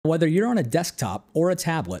Whether you're on a desktop or a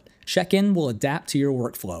tablet, check-in will adapt to your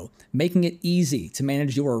workflow, making it easy to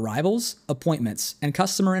manage your arrivals, appointments, and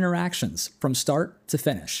customer interactions from start to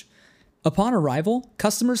finish. Upon arrival,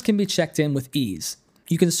 customers can be checked in with ease.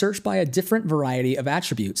 You can search by a different variety of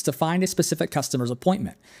attributes to find a specific customer's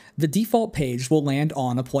appointment. The default page will land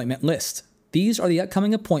on Appointment List. These are the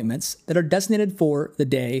upcoming appointments that are designated for the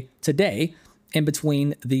day today and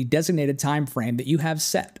between the designated time frame that you have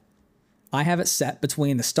set. I have it set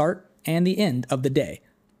between the start and the end of the day.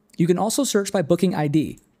 You can also search by booking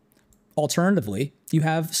ID. Alternatively, you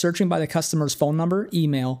have searching by the customer's phone number,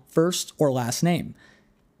 email, first or last name.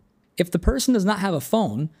 If the person does not have a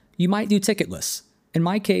phone, you might do ticketless. In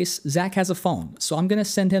my case, Zach has a phone, so I'm going to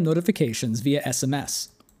send him notifications via SMS.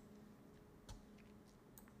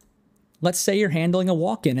 Let's say you're handling a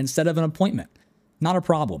walk-in instead of an appointment. Not a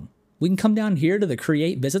problem. We can come down here to the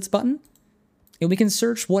Create Visits button, and we can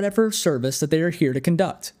search whatever service that they are here to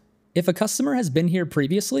conduct. If a customer has been here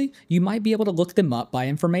previously, you might be able to look them up by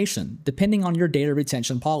information, depending on your data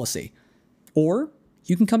retention policy. Or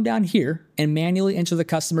you can come down here and manually enter the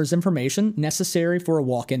customer's information necessary for a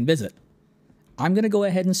walk-in visit. I'm going to go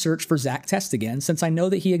ahead and search for Zach Test again since I know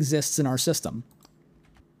that he exists in our system.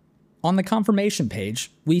 On the confirmation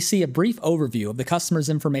page, we see a brief overview of the customer's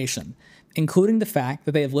information, including the fact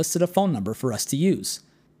that they have listed a phone number for us to use.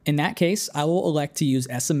 In that case, I will elect to use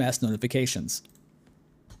SMS notifications.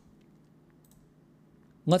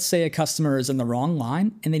 Let's say a customer is in the wrong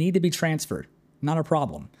line and they need to be transferred. Not a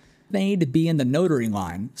problem. They need to be in the notary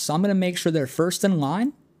line, so I'm going to make sure they're first in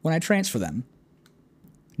line when I transfer them.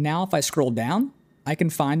 Now, if I scroll down, I can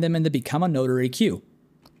find them in the Become a Notary queue.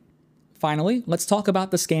 Finally, let's talk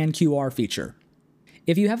about the Scan QR feature.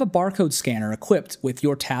 If you have a barcode scanner equipped with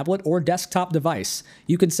your tablet or desktop device,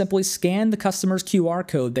 you can simply scan the customer's QR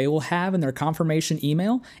code they will have in their confirmation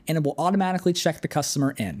email, and it will automatically check the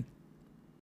customer in.